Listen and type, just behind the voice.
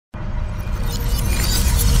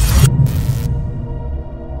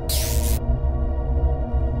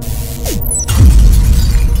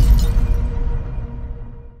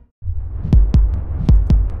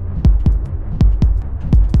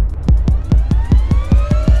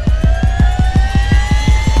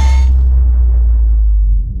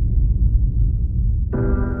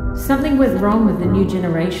went wrong with the new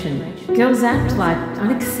generation. Girls act like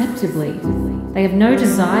unacceptably. They have no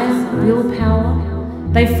desire,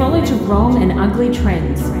 willpower. They follow to wrong and ugly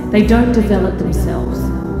trends. They don't develop themselves.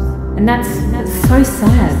 And that's so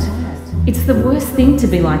sad. It's the worst thing to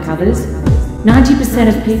be like others.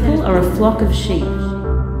 90% of people are a flock of sheep.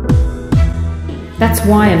 That's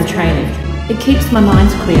why I'm training. It keeps my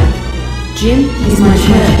mind clear. Gym is my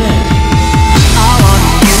church.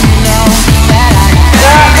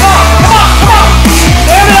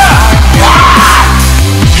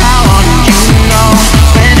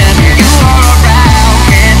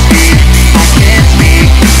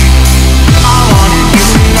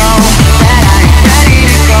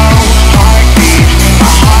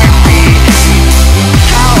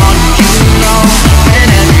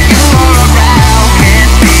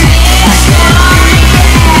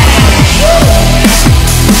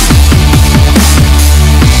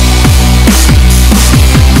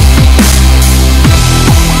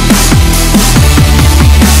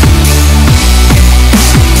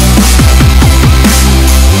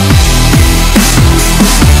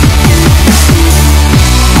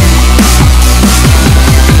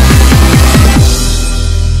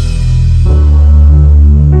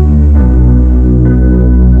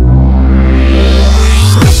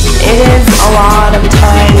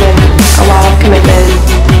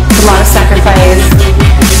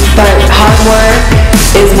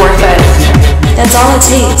 That's all it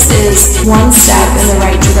takes is one step in the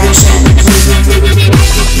right direction.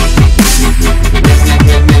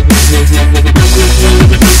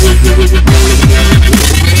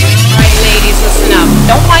 Alright ladies, listen up.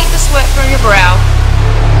 Don't wipe the sweat from your brow.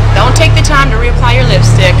 Don't take the time to reapply your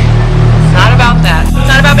lipstick. It's not about that. It's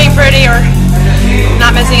not about being pretty or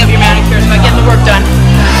not messing up your manicure. It's about getting the work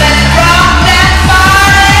done.